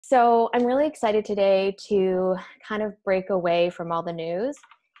So I'm really excited today to kind of break away from all the news.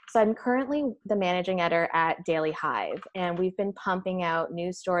 So I'm currently the managing editor at Daily Hive, and we've been pumping out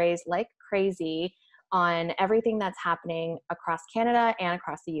news stories like crazy on everything that's happening across Canada and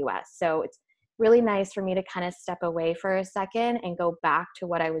across the US. So it's really nice for me to kind of step away for a second and go back to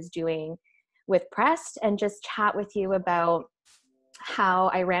what I was doing with Pressed and just chat with you about how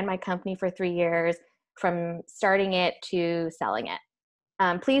I ran my company for 3 years, from starting it to selling it.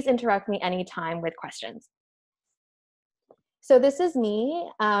 Please interrupt me anytime with questions. So this is me.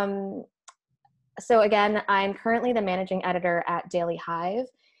 So again, I'm currently the managing editor at Daily Hive.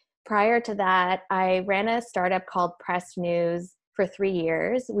 Prior to that, I ran a startup called Press News for 3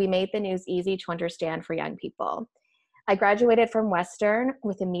 years. We made the news easy to understand for young people. I graduated from Western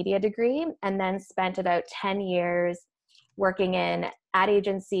with a media degree and then spent about 10 years working in ad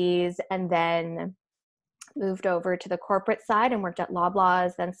agencies, and then moved over to the corporate side and worked at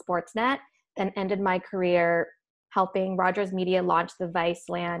Loblaws, then Sportsnet, then ended my career helping Rogers Media launch the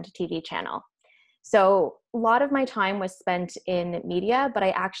Viceland TV channel. So a lot of my time was spent in media, but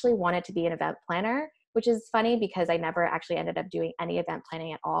I actually wanted to be an event planner, which is funny because I never actually ended up doing any event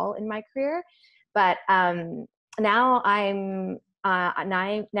planning at all in my career. But now I'm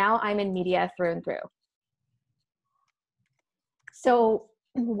in media through and through. So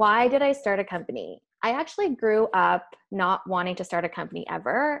why did I start a company? I actually grew up not wanting to start a company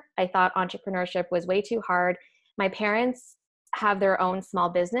ever. I thought entrepreneurship was way too hard. My parents have their own small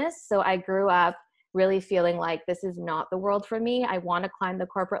business, so I grew up really feeling like this is not the world for me. I want to climb the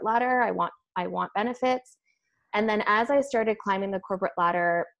corporate ladder. I want benefits. And then as I started climbing the corporate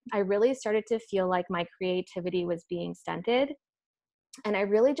ladder, I really started to feel like my creativity was being stunted. And I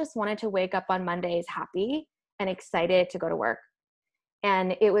really just wanted to wake up on Mondays happy and excited to go to work.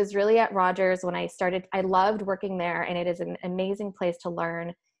 And it was really at Rogers when I started. I loved working there, and it is an amazing place to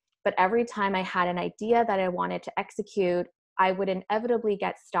learn. But every time I had an idea that I wanted to execute, I would inevitably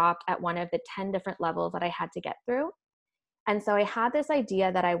get stopped at one of the 10 different levels that I had to get through. And so I had this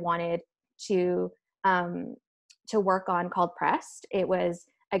idea that I wanted to work on called Pressed. It was,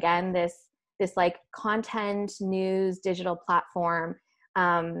 again, this like content, news, digital platform.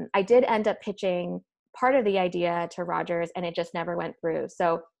 I did end up pitching part of the idea to Rogers, and it just never went through.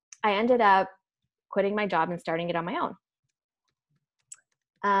 So I ended up quitting my job and starting it on my own.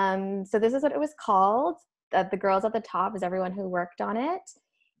 So this is what it was called. The girls at the top is everyone who worked on it.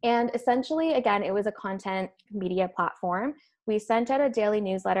 And essentially, again, it was a content media platform. We sent out a daily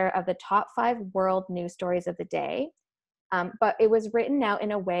newsletter of the top 5 world news stories of the day, but it was written out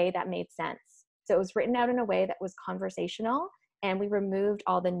in a way that made sense. So it was written out in a way that was conversational, and we removed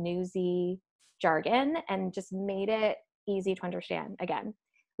all the newsy jargon and just made it easy to understand. Again,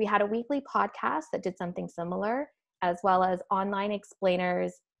 we had a weekly podcast that did something similar, as well as online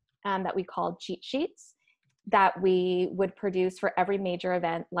explainers that we called cheat sheets that we would produce for every major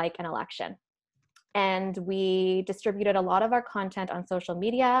event like an election. And we distributed a lot of our content on social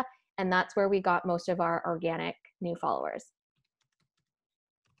media, and that's where we got most of our organic new followers.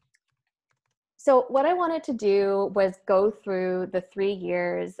 So what I wanted to do was go through the 3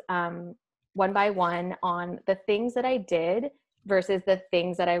 years one by one on the things that I did versus the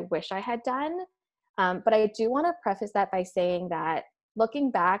things that I wish I had done. But I do want to preface that by saying that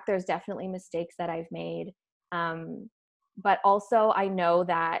looking back, there's definitely mistakes that I've made. But also I know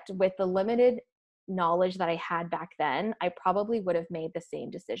that with the limited knowledge that I had back then, I probably would have made the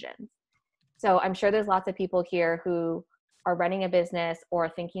same decisions. So I'm sure there's lots of people here who are running a business or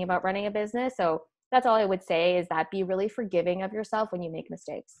thinking about running a business. So that's all I would say, is that be really forgiving of yourself when you make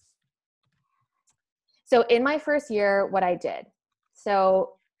mistakes. So in my first year, what I did,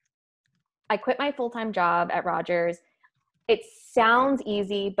 so I quit my full-time job at Rogers. It sounds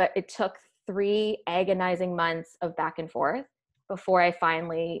easy, but it took 3 agonizing months of back and forth before I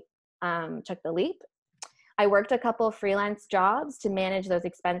finally took the leap. I worked a couple of freelance jobs to manage those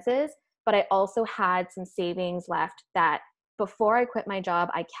expenses, but I also had some savings left that before I quit my job,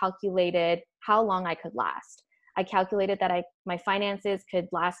 I calculated how long I could last. I calculated that my finances could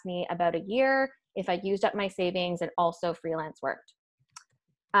last me about a year if I used up my savings and also freelance worked.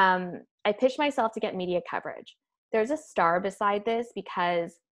 I pitched myself to get media coverage. There's a star beside this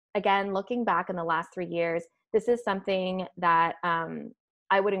because, again, looking back in the last 3 years, this is something that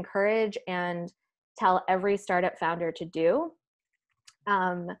I would encourage and tell every startup founder to do.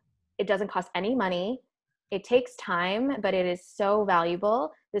 It doesn't cost any money. It takes time, but it is so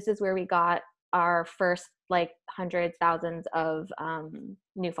valuable. This is where we got our first hundreds, thousands of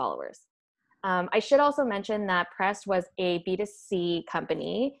new followers. I should also mention that Pressed was a B2C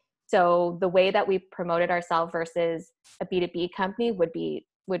company. So the way that we promoted ourselves versus a B2B company would be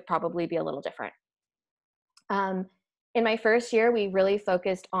would probably be a little different. In my first year, we really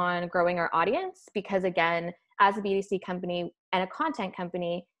focused on growing our audience because, again, as a B2C company and a content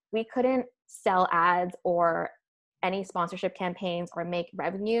company, we couldn't sell ads or any sponsorship campaigns or make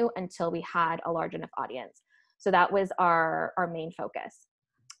revenue until we had a large enough audience. So that was our main focus.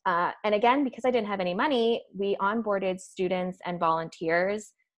 And again, because I didn't have any money, we onboarded students and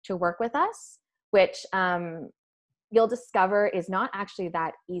volunteers to work with us, which you'll discover is not actually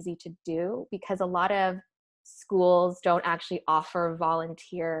that easy to do because a lot of schools don't actually offer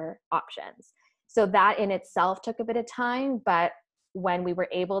volunteer options. So that in itself took a bit of time, but when we were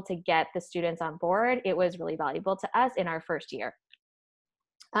able to get the students on board, it was really valuable to us in our first year.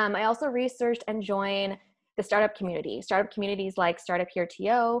 I also researched and joined the startup community. Startup communities like Startup Here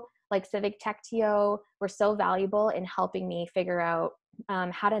TO, like Civic Tech TO were so valuable in helping me figure out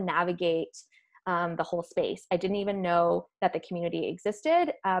how to navigate the whole space. I didn't even know that the community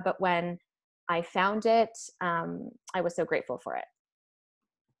existed, but when I found it, I was so grateful for it.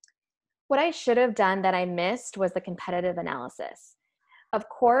 What I should have done that I missed was the competitive analysis. Of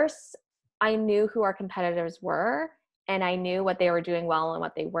course, I knew who our competitors were, and I knew what they were doing well and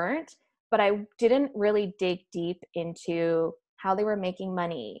what they weren't, but I didn't really dig deep into how they were making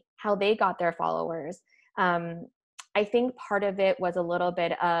money, how they got their followers. I think part of it was a little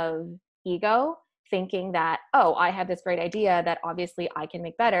bit of ego, thinking that, oh, I have this great idea that obviously I can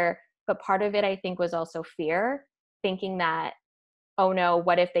make better. But part of it, I think, was also fear, thinking that, oh no,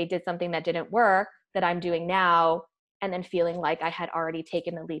 what if they did something that didn't work that I'm doing now, and then feeling like I had already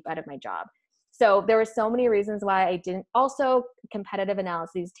taken the leap out of my job. So there were so many reasons why I didn't. Also, competitive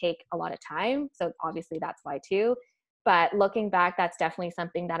analyses take a lot of time. So obviously that's why too. But looking back, that's definitely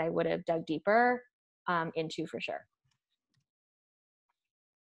something that I would have dug deeper into for sure.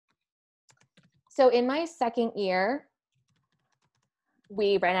 So in my second year,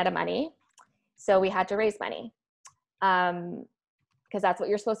 we ran out of money. So we had to raise money because that's what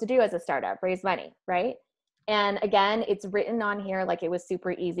you're supposed to do as a startup, raise money, right? And again, it's written on here like it was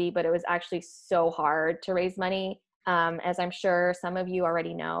super easy, but it was actually so hard to raise money, as I'm sure some of you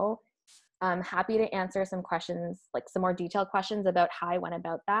already know. I'm happy to answer some questions, like some more detailed questions about how I went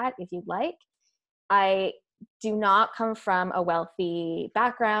about that if you'd like. I do not come from a wealthy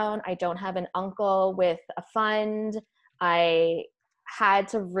background. I don't have an uncle with a fund. I had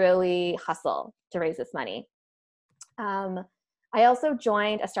to really hustle to raise this money. I also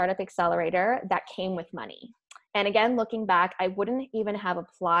joined a startup accelerator that came with money. And again, looking back, I wouldn't even have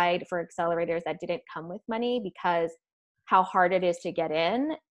applied for accelerators that didn't come with money because how hard it is to get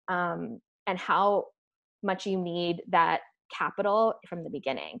in and how much you need that capital from the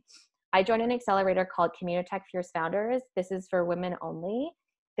beginning. I joined an accelerator called Communitech Fierce Founders. This is for women only.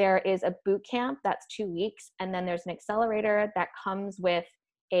 There is a boot camp that's 2 weeks, and then there's an accelerator that comes with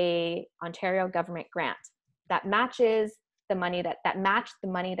a Ontario government grant that matches the money that matched the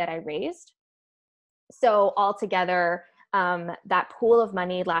money that I raised. So altogether, that pool of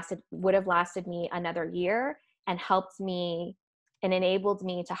money would have lasted me another year and helped me and enabled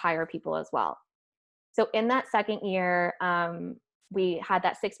me to hire people as well. So in that second year, we had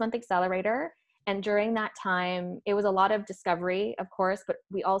that 6-month accelerator. And during that time, it was a lot of discovery, of course, but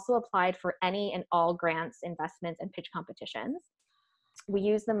we also applied for any and all grants, investments, and pitch competitions. We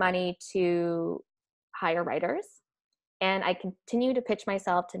used the money to hire writers. And I continued to pitch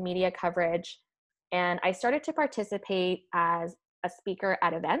myself to media coverage. And I started to participate as a speaker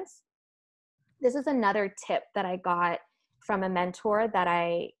at events. This is another tip that I got from a mentor that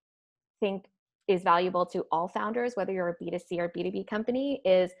I think is valuable to all founders, whether you're a B2C or B2B company,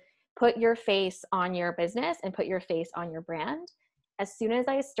 is put your face on your business and put your face on your brand. As soon as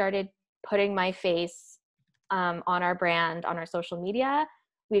I started putting my face on our brand, on our social media,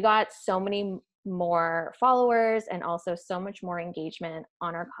 we got so many more followers and also so much more engagement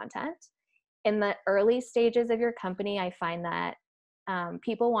on our content. In the early stages of your company, I find that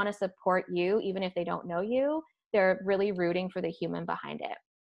people want to support you even if they don't know you. They're really rooting for the human behind it.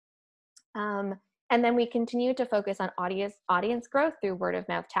 And then we continue to focus on audience growth through word of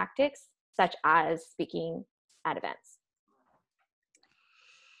mouth tactics, such as speaking at events.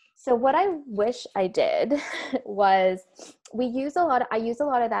 So what I wish I did was I use a lot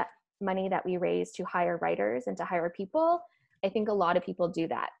of that money that we raised to hire writers and to hire people. I think a lot of people do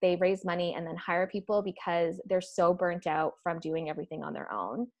that. They raise money and then hire people because they're so burnt out from doing everything on their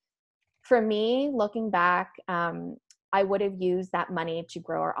own. For me, looking back, I would have used that money to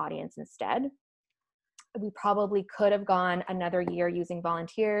grow our audience instead. We probably could have gone another year using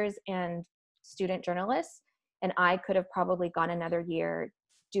volunteers and student journalists, and I could have probably gone another year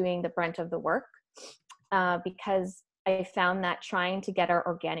doing the brunt of the work because I found that trying to get our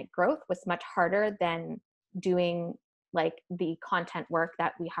organic growth was much harder than doing like the content work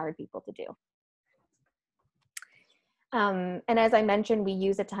that we hired people to do. And as I mentioned, we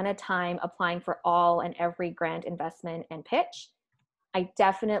use a ton of time applying for all and every grant, investment, and pitch. I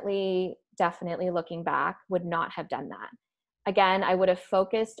definitely looking back would not have done that. Again, I would have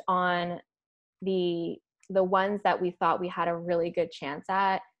focused on the ones that we thought we had a really good chance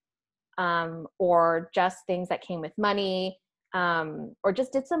at, or just things that came with money, or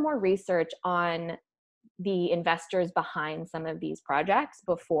just did some more research on the investors behind some of these projects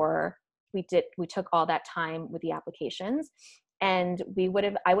before we took all that time with the applications. And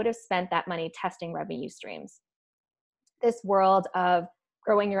I would have spent that money testing revenue streams. This world of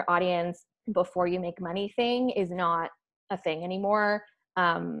growing your audience before you make money thing is not a thing anymore.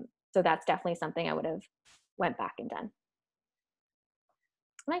 So that's definitely something I would have went back and done.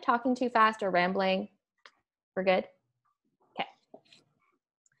 Am I talking too fast or rambling? We're good?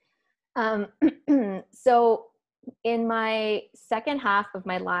 Okay. So in my second half of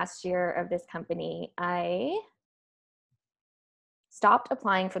my last year of this company, I stopped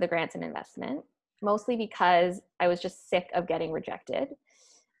applying for the grants and investment, mostly because I was just sick of getting rejected.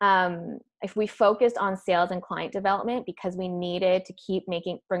 If we focused on sales and client development because we needed to keep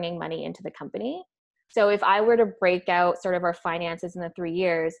bringing money into the company. So if I were to break out sort of our finances in the 3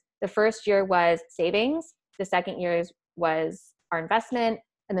 years, the first year was savings, the second year was our investment,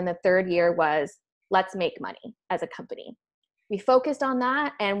 and then the third year was let's make money as a company. We focused on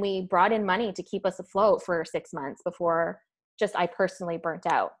that and we brought in money to keep us afloat for 6 months before just I personally burnt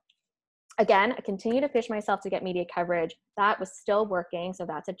out. Again, I continue to push myself to get media coverage. That was still working, so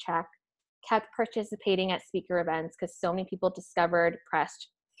that's a check. Kept participating at speaker events because so many people discovered Pressed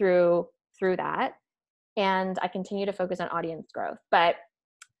through that. And I continue to focus on audience growth. But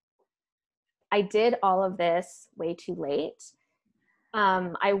I did all of this way too late.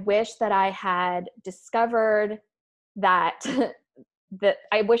 I wish that I had discovered that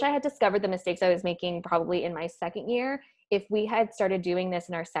I wish I had discovered the mistakes I was making probably in my second year. If we had started doing this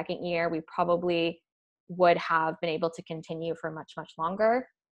in our second year, we probably would have been able to continue for much, much longer.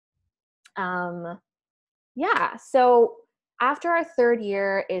 Yeah, so after our third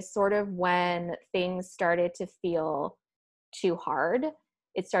year is sort of when things started to feel too hard.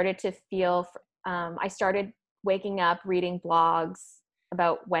 It started to feel, I started waking up, reading blogs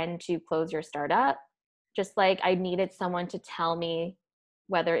about when to close your startup. Just like I needed someone to tell me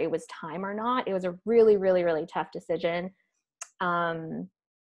whether it was time or not. It was a really, really, really tough decision.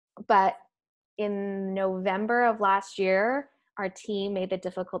 But in November of last year, our team made the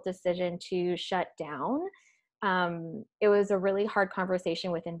difficult decision to shut down. It was a really hard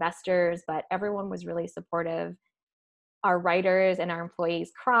conversation with investors, but everyone was really supportive. Our writers and our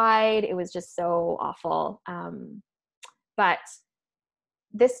employees cried. It was just so awful. But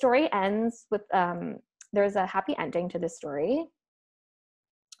this story ends with, there's a happy ending to this story.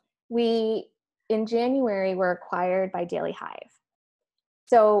 In January, were acquired by Daily Hive.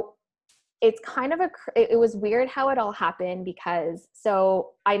 So it's kind of it was weird how it all happened because,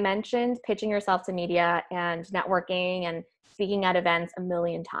 so I mentioned pitching yourself to media and networking and speaking at events a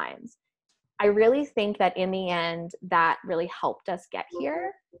million times. I really think that in the end, that really helped us get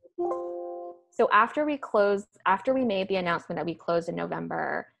here. So after we made the announcement that we closed in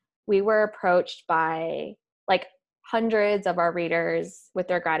November, we were approached by like hundreds of our readers with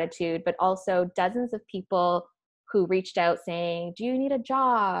their gratitude, but also dozens of people who reached out saying, do you need a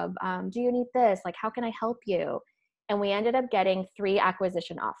job? Do you need this? Like, how can I help you? And we ended up getting 3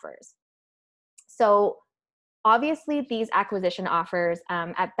 acquisition offers. So obviously these acquisition offers,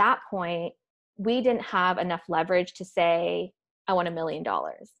 at that point, we didn't have enough leverage to say, I want $1 million,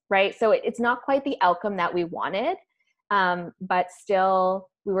 right? So it's not quite the outcome that we wanted, but still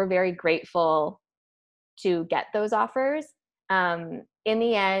we were very grateful to get those offers. In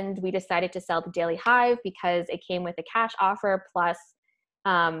the end, we decided to sell the Daily Hive because it came with a cash offer. Plus,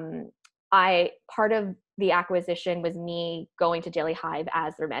 part of the acquisition was me going to Daily Hive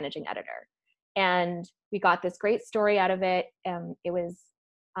as their managing editor. And we got this great story out of it. It was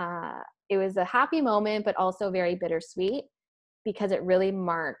a happy moment, but also very bittersweet because it really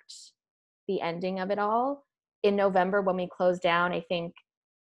marked the ending of it all. In November, when we closed down, I think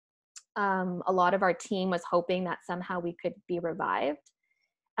a lot of our team was hoping that somehow we could be revived.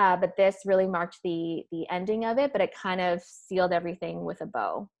 But this really marked the ending of it, but it kind of sealed everything with a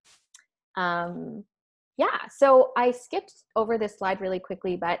bow. Yeah, so I skipped over this slide really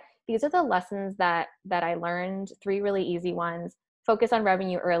quickly, but these are the lessons that I learned. 3 really easy ones. Focus on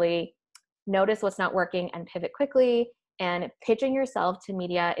revenue early, notice what's not working and pivot quickly, and pitching yourself to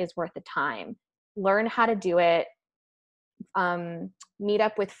media is worth the time. Learn how to do it. meet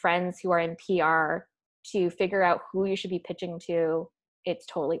up with friends who are in PR to figure out who you should be pitching to, it's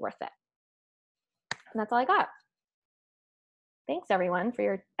totally worth it. And that's all I got. Thanks everyone for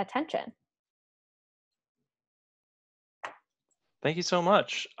your attention. Thank you so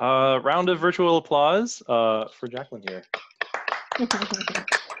much. Round of virtual applause for Jacqueline here.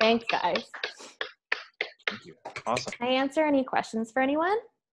 Thanks, guys. Thank you. Awesome. Can I answer any questions for anyone?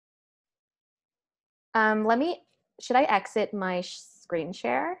 Should I exit my screen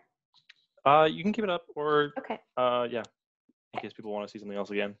share? You can keep it up, or okay. Yeah, in case people want to see something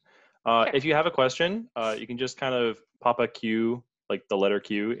else again. Sure. If you have a question, you can just kind of pop a Q, like the letter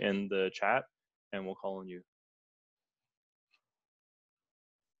Q, in the chat, and we'll call on you.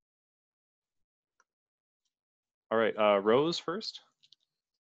 All right, Rose first.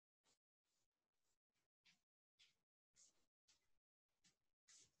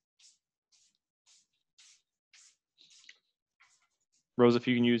 Rose, if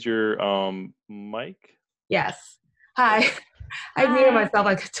you can use your mic. Yes. Hi. I muted myself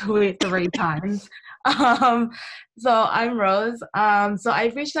like 2 or 3 times. So I'm Rose. So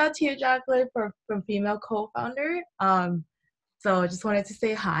I reached out to you, Jacqueline, from Female Co-Founder. So I just wanted to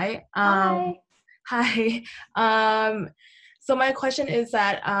say hi. Hi. So my question is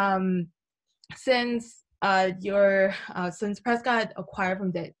that since since Press got acquired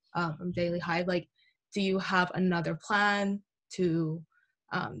from Daily Hive, like, do you have another plan to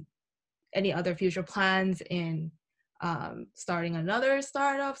any other future plans in starting another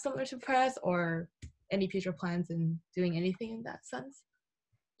startup similar to Press, or any future plans in doing anything in that sense?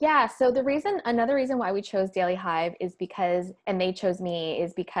 Yeah, so another reason why we chose Daily Hive is because, and they chose me,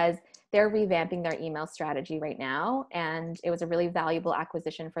 is because they're revamping their email strategy right now. And it was a really valuable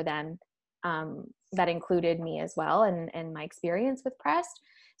acquisition for them that included me as well and my experience with Prest.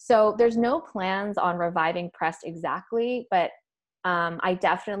 So there's no plans on reviving Prest exactly, but I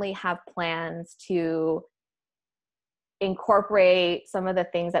definitely have plans to incorporate some of the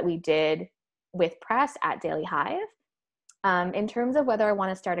things that we did with Press at Daily Hive. In terms of whether I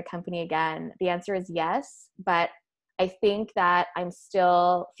want to start a company again, the answer is yes, but I think that I'm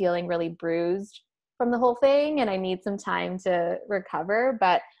still feeling really bruised from the whole thing and I need some time to recover,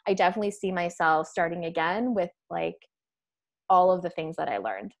 but I definitely see myself starting again with like all of the things that I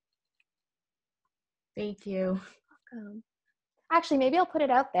learned. Thank you. Welcome. Actually, maybe I'll put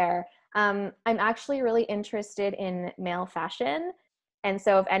it out there. I'm actually really interested in male fashion. And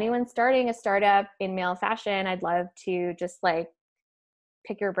so if anyone's starting a startup in male fashion, I'd love to just like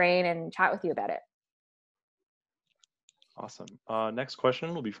pick your brain and chat with you about it. Awesome. Next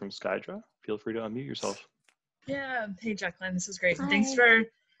question will be from Skydra. Feel free to unmute yourself. Yeah. Hey, Jacqueline, this is great. Hi. Thanks for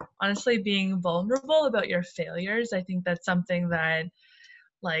honestly being vulnerable about your failures. I think that's something that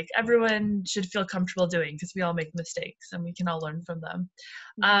like everyone should feel comfortable doing because we all make mistakes and we can all learn from them.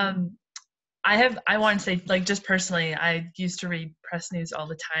 Mm-hmm. I want to say, like, just personally, I used to read press news all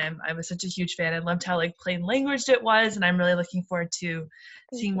the time. I was such a huge fan. I loved how like plain languaged it was, and I'm really looking forward to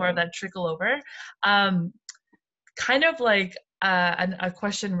seeing more of that trickle over. Kind of like a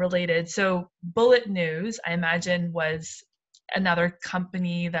question related. So Bullet News, I imagine, was another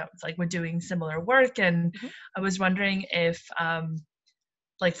company that was like doing similar work, and mm-hmm. I was wondering if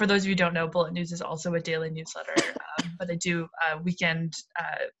like, for those of you who don't know, Bullet News is also a daily newsletter, but I do weekend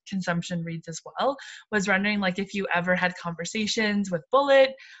consumption reads as well. Was wondering, like, if you ever had conversations with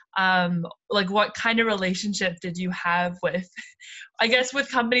Bullet, like, what kind of relationship did you have with, I guess, with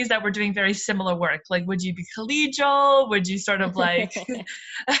companies that were doing very similar work? Like, would you be collegial? Would you sort of like,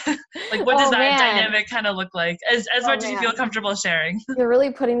 like, what does that dynamic kind of look like? As much as you feel comfortable sharing. You're really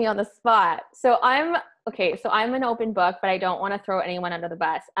putting me on the spot. So I'm an open book, but I don't want to throw anyone under the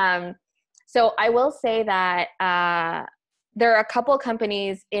bus. So I will say that there are a couple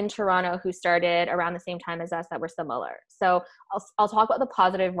companies in Toronto who started around the same time as us that were similar. So I'll talk about the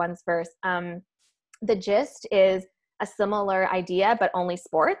positive ones first. The Gist is a similar idea, but only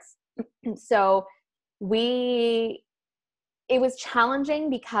sports. So it was challenging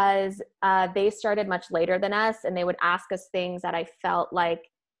because they started much later than us, and they would ask us things that I felt like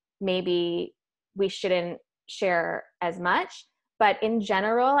maybe we shouldn't share as much. But in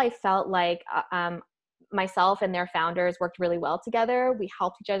general, I felt like myself and their founders worked really well together. We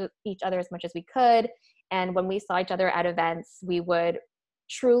helped each other as much as we could. And when we saw each other at events, we would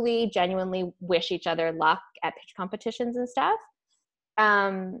truly, genuinely wish each other luck at pitch competitions and stuff.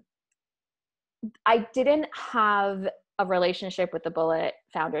 I didn't have a relationship with the Bullet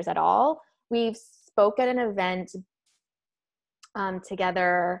founders at all. We've spoke at an event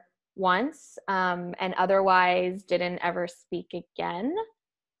together once, and otherwise didn't ever speak again.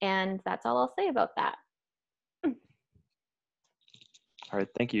 And that's all I'll say about that. All right,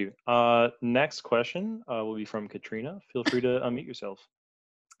 thank you. Next question will be from Katrina. Feel free to unmute yourself.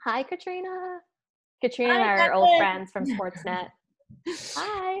 Hi, Katrina. Katrina and Hi, I are old friends from Sportsnet.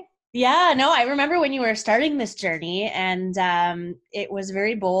 Hi. Yeah, no, I remember when you were starting this journey, and it was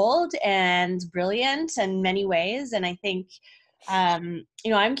very bold and brilliant in many ways. And I think, I'm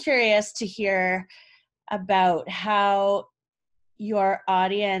curious to hear about how your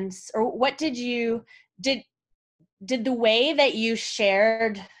audience, or what did the way that you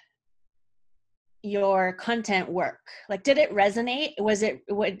shared your content work? Like, did it resonate?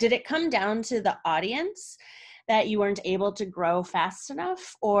 Did it come down to the audience that you weren't able to grow fast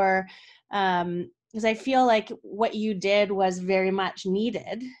enough? Or, because I feel like what you did was very much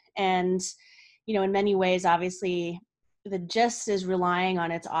needed. And, in many ways, obviously, the gist is relying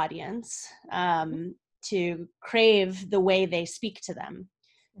on its audience to crave the way they speak to them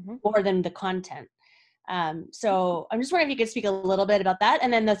more than the content. So I'm just wondering if you could speak a little bit about that.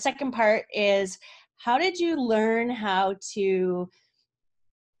 And then the second part is, how did you learn how to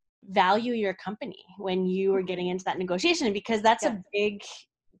value your company when you were getting into that negotiation? Because that's a big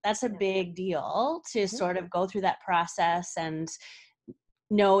deal to sort of go through that process and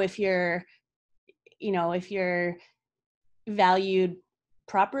know if you're valued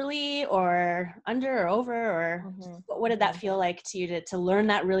properly or under or over, or what did that feel like to you to learn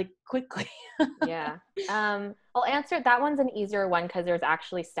that really quickly? Yeah. I'll answer, that one's an easier one because there's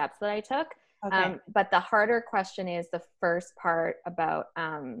actually steps that I took. Okay. But the harder question is the first part about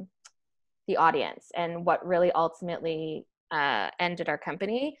the audience and what really ultimately ended our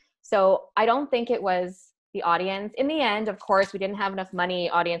company. So I don't think it was the audience. In the end, of course, we didn't have enough money,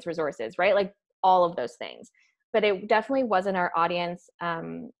 audience, resources, right? Like all of those things. But it definitely wasn't our audience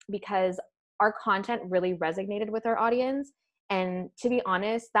because our content really resonated with our audience. And to be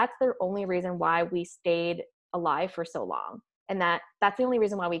honest, that's the only reason why we stayed alive for so long. And that's the only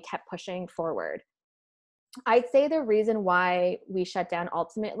reason why we kept pushing forward. I'd say the reason why we shut down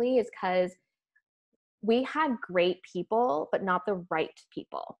ultimately is because we had great people, but not the right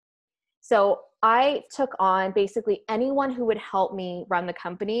people. So I took on basically anyone who would help me run the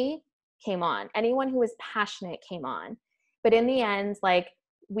company came on. Anyone who was passionate came on. But in the end, like,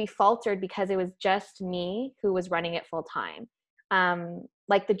 we faltered because it was just me who was running it full time.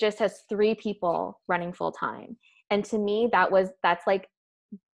 Like the Gist has 3 people running full time. And to me, that's like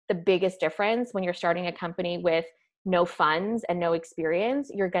the biggest difference when you're starting a company with no funds and no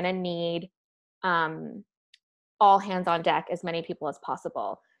experience. You're going to need all hands on deck, as many people as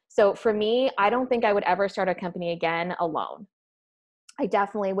possible. So for me, I don't think I would ever start a company again alone. I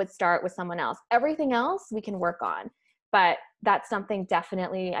definitely would start with someone else. Everything else we can work on, but that's something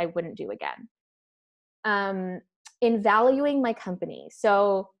definitely I wouldn't do again. In valuing my company,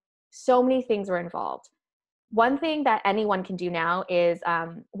 so many things were involved. One thing that anyone can do now is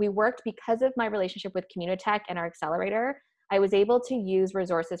we worked, because of my relationship with Communitech and our accelerator, I was able to use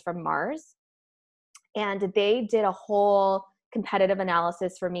resources from Mars. And they did a whole competitive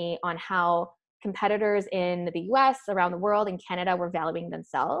analysis for me on how competitors in the US, around the world, and Canada were valuing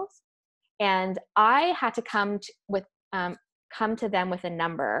themselves. And I had to come to them with a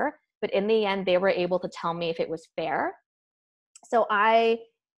number, but in the end, they were able to tell me if it was fair. So I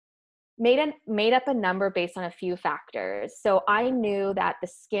made up a number based on a few factors. So I knew that the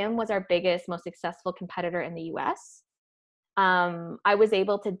Skim was our biggest, most successful competitor in the US. I was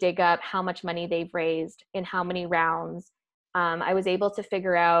able to dig up how much money they've raised in how many rounds. I was able to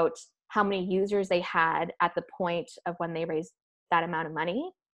figure out how many users they had at the point of when they raised that amount of money.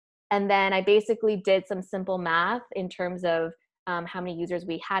 And then I basically did some simple math in terms of how many users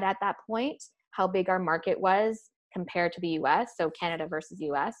we had at that point, how big our market was compared to the US. So Canada versus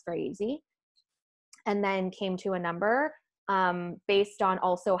US, very easy. And then came to a number based on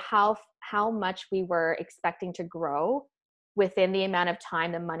also how much we were expecting to grow within the amount of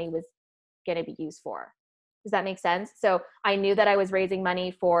time the money was going to be used for. Does that make sense? So I knew that I was raising money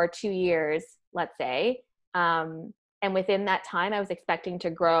for 2 years, let's say. And within that time, I was expecting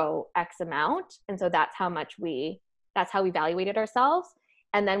to grow X amount. And so that's how we evaluated ourselves.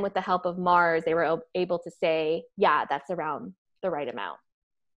 And then with the help of Mars, they were able to say, yeah, that's around the right amount.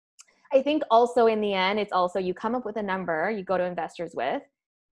 I think also in the end, it's also you come up with a number you go to investors with.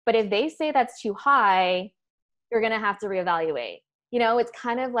 But if they say that's too high, you're going to have to reevaluate. It's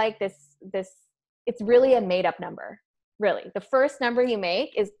kind of like this, it's really a made up number. Really. The first number you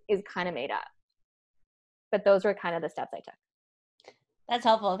make is kind of made up. But those were kind of the steps I took. That's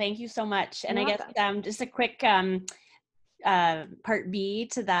helpful. Thank you so much. And I guess just a quick part B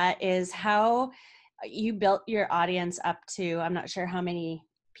to that is how you built your audience up to, I'm not sure how many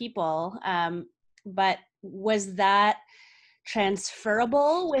people, but was that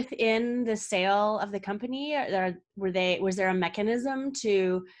transferable within the sale of the company? Was there a mechanism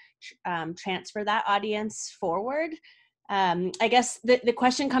to transfer that audience forward? I guess the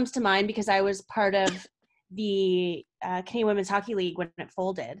question comes to mind because I was part of the Canadian Women's Hockey League when it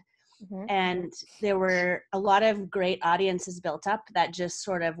folded. Mm-hmm. And there were a lot of great audiences built up that just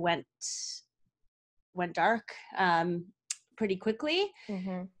sort of went dark pretty quickly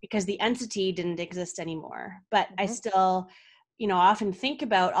Mm-hmm. because the entity didn't exist anymore. But I Mm-hmm. still, often think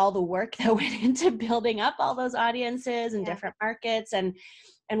about all the work that went into building up all those audiences in different markets, and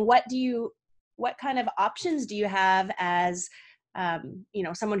what kind of options do you have as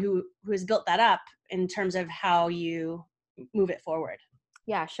someone who has built that up in terms of how you move it forward?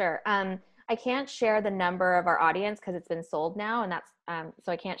 Yeah, sure. I can't share the number of our audience because it's been sold now, and that's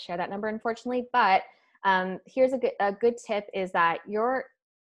so I can't share that number, unfortunately. But here's a good tip: is that your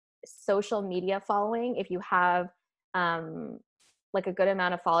social media following, if you have like a good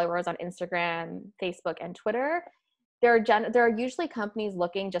amount of followers on Instagram, Facebook, and Twitter, there are usually companies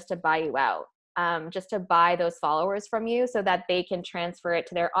looking just to buy you out, just to buy those followers from you, so that they can transfer it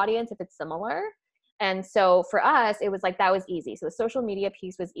to their audience if it's similar. And so for us, it was like, that was easy. So the social media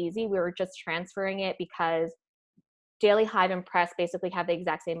piece was easy. We were just transferring it because Daily Hive and Press basically have the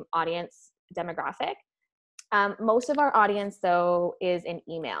exact same audience demographic. Most of our audience, though, is in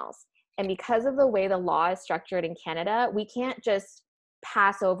emails. And because of the way the law is structured in Canada, we can't just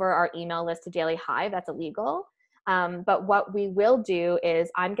pass over our email list to Daily Hive. That's illegal. But what we will do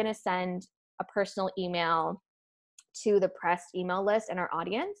is I'm going to send a personal email to the Press email list and our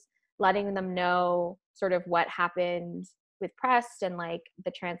audience, letting them know sort of what happened with Press and like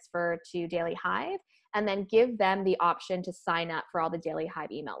the transfer to Daily Hive, and then give them the option to sign up for all the Daily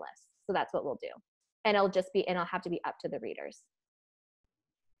Hive email lists. So that's what we'll do. And it'll have to be up to the readers.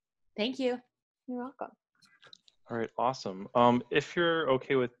 Thank you. You're welcome. All right, awesome. If you're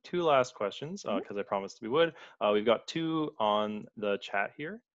okay with two last questions, because I promised we would, we've got two on the chat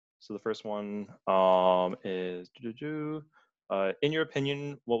here. So the first one is, in your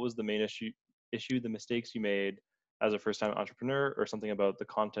opinion, what was the main issue, the mistakes you made as a first-time entrepreneur, or something about the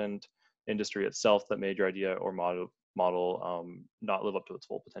content industry itself that made your idea or model not live up to its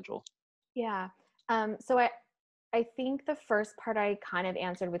full potential? Yeah. So I think the first part I kind of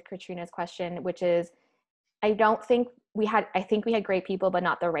answered with Katrina's question, which is, I think we had great people, but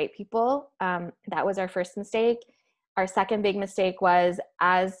not the right people. That was our first mistake. Our second big mistake was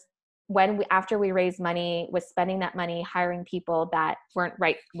after we raised money, was spending that money hiring people that weren't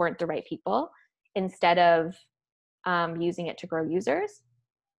the right people, instead of using it to grow users.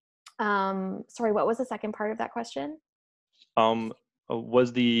 Sorry, what was the second part of that question?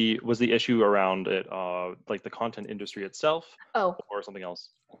 Was the issue around it like the content industry itself, or something else?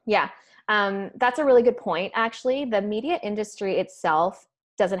 Yeah, that's a really good point. Actually, the media industry itself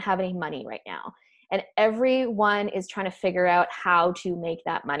doesn't have any money right now, and everyone is trying to figure out how to make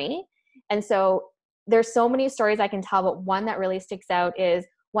that money. And so there's so many stories I can tell, but one that really sticks out is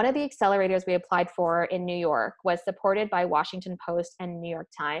one of the accelerators we applied for in New York was supported by Washington Post and New York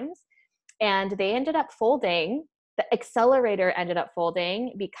Times, and they ended up folding. The accelerator ended up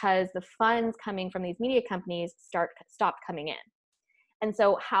folding because the funds coming from these media companies stopped coming in. And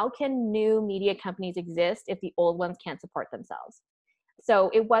so how can new media companies exist if the old ones can't support themselves?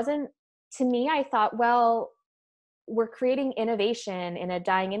 So it wasn't, to me, I thought, well, we're creating innovation in a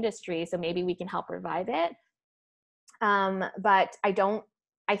dying industry, so maybe we can help revive it. But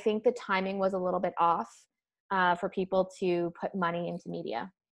I think the timing was a little bit off for people to put money into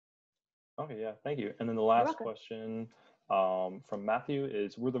media. Okay, yeah, thank you. And then the last question from Matthew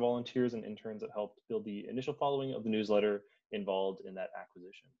is, were the volunteers and interns that helped build the initial following of the newsletter involved in that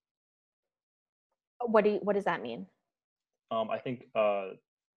acquisition? What does that mean? I think,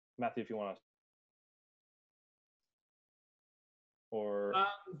 Matthew, if you want to. Or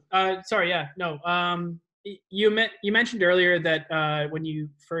sorry, yeah, no. You mentioned earlier that when you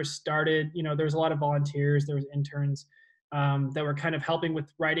first started, there was a lot of volunteers, there was interns that were kind of helping with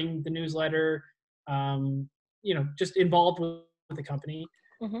writing the newsletter, just involved with the company.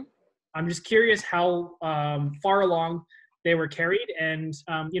 Mm-hmm. I'm just curious how far along they were carried, and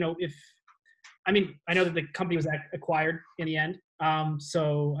I know that the company was acquired in the end.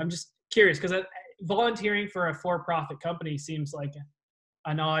 So I'm just curious, because volunteering for a for-profit company seems like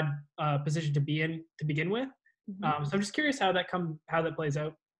an odd position to be in to begin with. Mm-hmm. So I'm just curious how that plays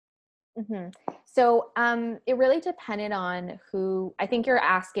out. Mm-hmm. So it really depended on who. I think you're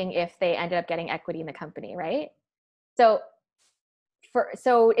asking if they ended up getting equity in the company, right? So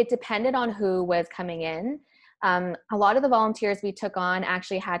it depended on who was coming in. A lot of the volunteers we took on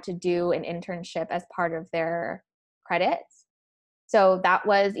actually had to do an internship as part of their credits. So that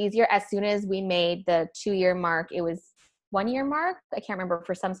was easier. As soon as we made the 2-year mark, it was 1-year mark. I can't remember.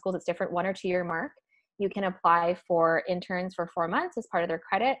 For some schools, it's different, 1 or 2-year mark. You can apply for interns for 4 months as part of their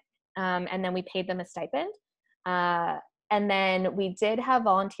credit. And then we paid them a stipend. And then we did have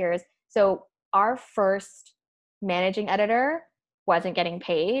volunteers. So our first managing editor wasn't getting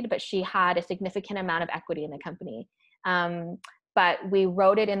paid, but she had a significant amount of equity in the company. But we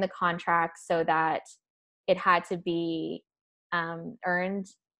wrote it in the contract so that it had to be earned.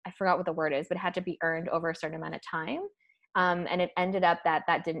 I forgot what the word is, but it had to be earned over a certain amount of time. And it ended up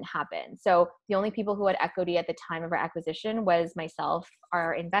that didn't happen. So the only people who had equity at the time of our acquisition was myself,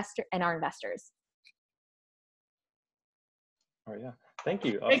 our investor, and our investors. Oh yeah, thank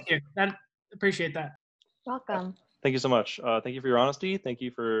you. Thank you. Appreciate that. Welcome. Thank you so much. Thank you for your honesty. Thank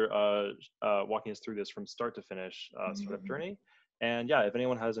you for walking us through this from start to finish startup journey. And yeah, if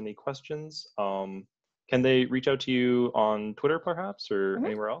anyone has any questions, can they reach out to you on Twitter perhaps, or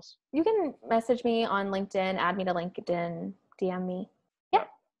anywhere else? You can message me on LinkedIn, add me to LinkedIn, DM me. Yeah.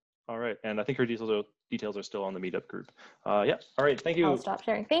 All right. And I think her details are still on the meetup group. Yeah. All right. Thank you. I'll stop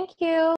sharing. Thank you.